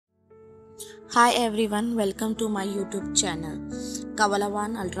Hi everyone, welcome to my YouTube channel, Kawal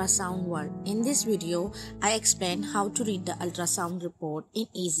Awan Ultrasound World. In this video, I explain how to read the ultrasound report in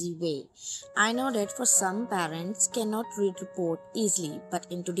easy way. I know that for some parents cannot read report easily, but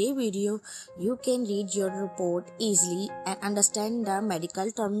in today's video, you can read your report easily and understand the medical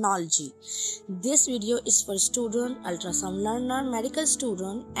terminology. This video is for student, ultrasound learner, medical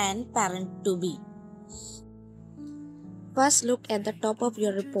student and parent to be. First, look at the top of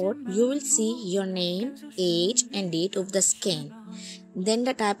your report. You will see your name, age and date of the scan. Then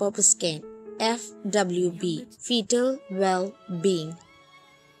the type of scan, FWB, Fetal Wellbeing.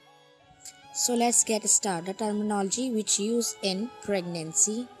 So let's get started. The terminology which used in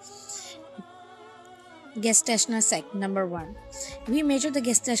pregnancy. Gestational sex, number 1. We measure the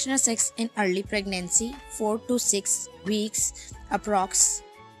gestational sex in early pregnancy, 4 to 6 weeks approx.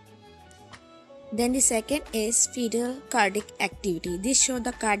 Then the second is fetal cardiac activity. This shows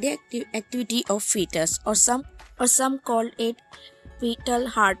the cardiac activity of fetus, or some call it fetal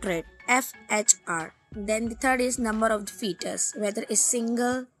heart rate, FHR. Then the third is number of the fetus, whether it's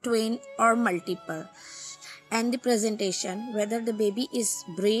single, twin or multiple. And the presentation, whether the baby is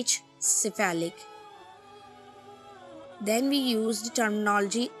breech, cephalic. Then we use the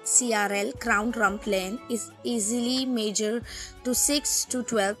terminology CRL, crown rump length, is easily measured to 6 to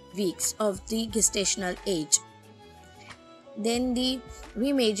 12 weeks of the gestational age. Then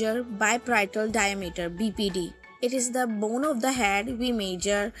we measure biparietal diameter, BPD. It is the bone of the head we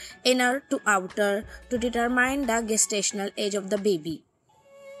measure inner to outer to determine the gestational age of the baby.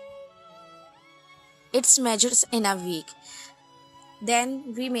 It's measured in a week.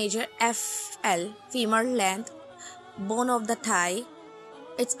 Then we measure FL, femur length, bone of the thigh.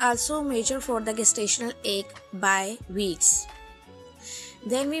 It's also measured for the gestational age by weeks.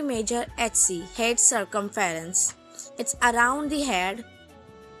 Then we measure HC, head circumference. It's around the head.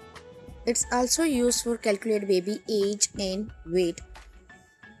 It's also used for calculate baby age and weight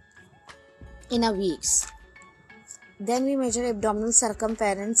in a weeks. Then we measure abdominal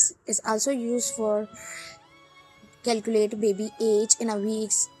circumference. It's also used for calculate baby age in a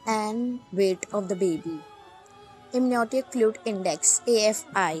weeks and weight of the baby. Amniotic fluid index,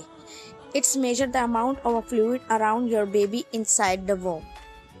 AFI. It's measured the amount of fluid around your baby inside the womb.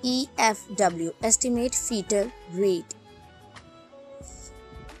 EFW, estimate fetal weight.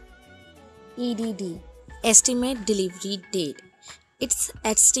 EDD, estimate delivery date. It's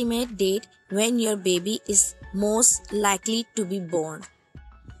estimate date when your baby is most likely to be born.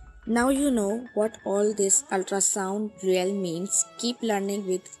 Now you know what all this ultrasound real means. Keep learning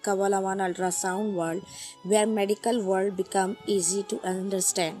with Kawal Awan Ultrasound World, where medical world become easy to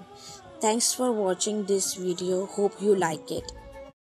understand. Thanks for watching this video. Hope you like it.